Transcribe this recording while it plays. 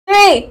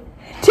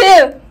2,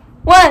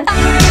 1.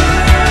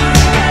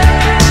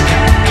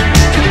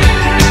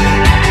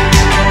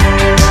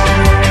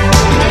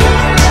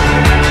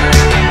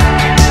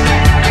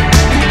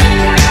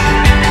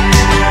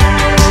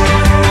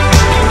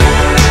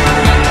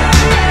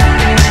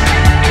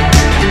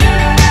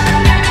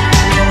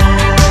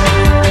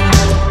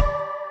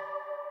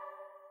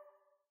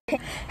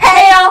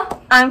 Hey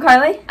y'all, I'm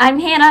Carly. I'm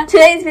Hannah.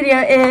 Today's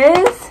video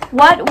is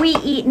what we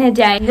eat in a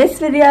day. This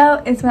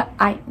video is what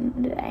I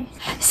eat today.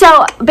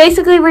 So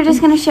basically we're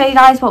just going to show you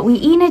guys what we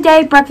eat in a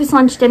day, breakfast,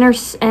 lunch, dinner,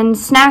 and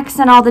snacks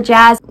and all the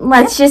jazz.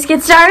 Let's just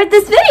get started with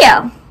this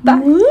video. Bye.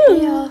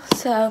 Hey y'all,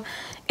 so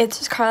it's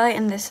just Carly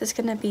and this is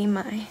going to be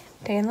my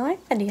day in the life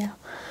video.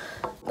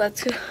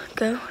 Let's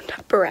go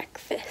to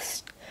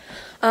breakfast.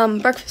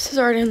 Breakfast is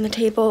already on the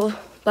table,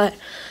 but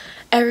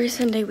every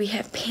Sunday we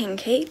have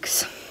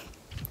pancakes.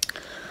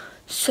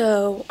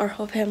 So our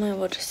whole family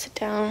will just sit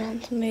down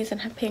on Sundays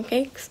and have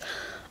pancakes.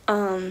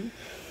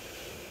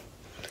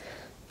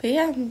 But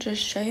yeah, I'll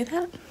just show you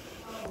that.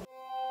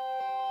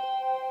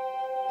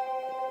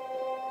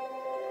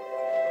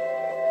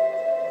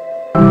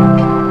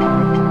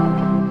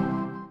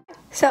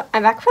 So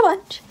I'm back for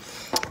lunch.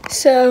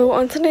 So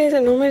on Sundays I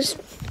normally just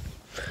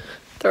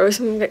throw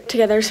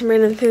together some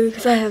random food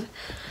because I have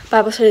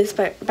Bible studies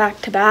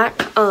back to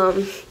back.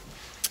 So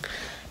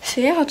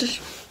yeah, I'll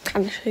just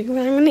kind of show you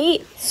what I'm gonna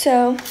eat.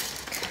 So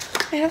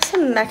I have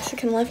some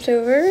Mexican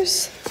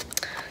leftovers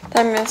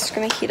that I'm just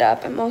gonna heat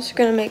up. I'm also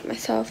gonna make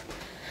myself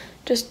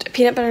just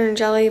peanut butter and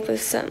jelly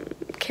with some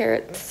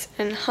carrots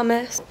and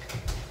hummus.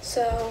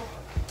 So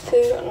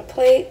food on a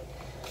plate.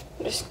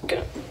 I'm just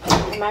gonna put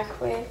it in the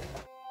microwave.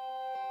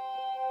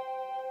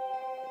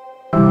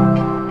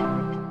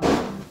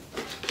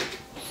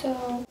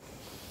 So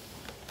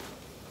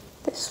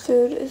this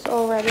food is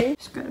all ready.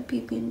 Just got a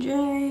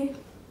PB&J,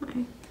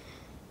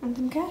 and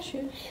some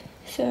cashews.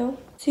 So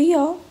see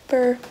y'all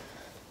for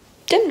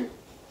dinner.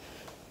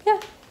 Yeah,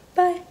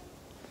 bye.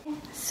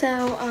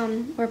 So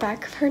we're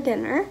back for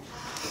dinner.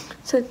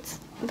 So it's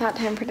about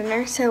time for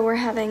dinner. So we're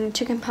having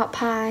chicken pot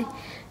pie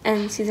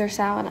and Caesar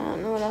salad. I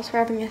don't know what else we're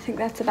having. I think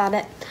that's about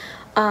it.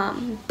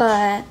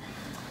 But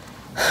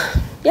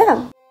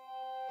yeah.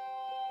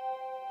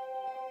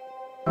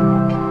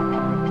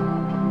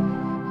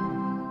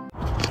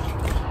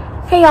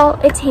 Hey y'all,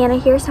 it's Hannah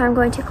here, so I'm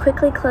going to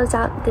quickly close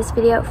out this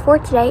video for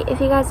today.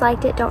 If you guys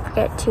liked it, don't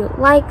forget to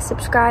like,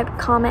 subscribe,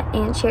 comment,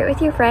 and share it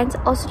with your friends.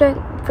 Also,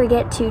 don't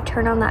forget to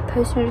turn on that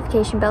post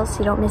notification bell so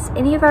you don't miss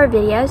any of our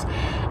videos.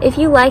 If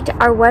you liked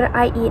our What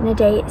I Eat in a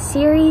Day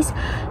series,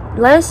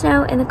 let us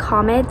know in the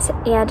comments,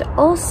 and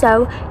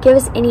also give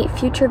us any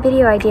future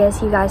video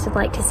ideas you guys would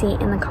like to see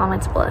in the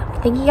comments below.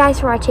 Thank you guys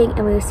for watching,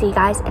 and we will see you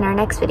guys in our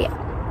next video.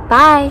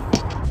 Bye!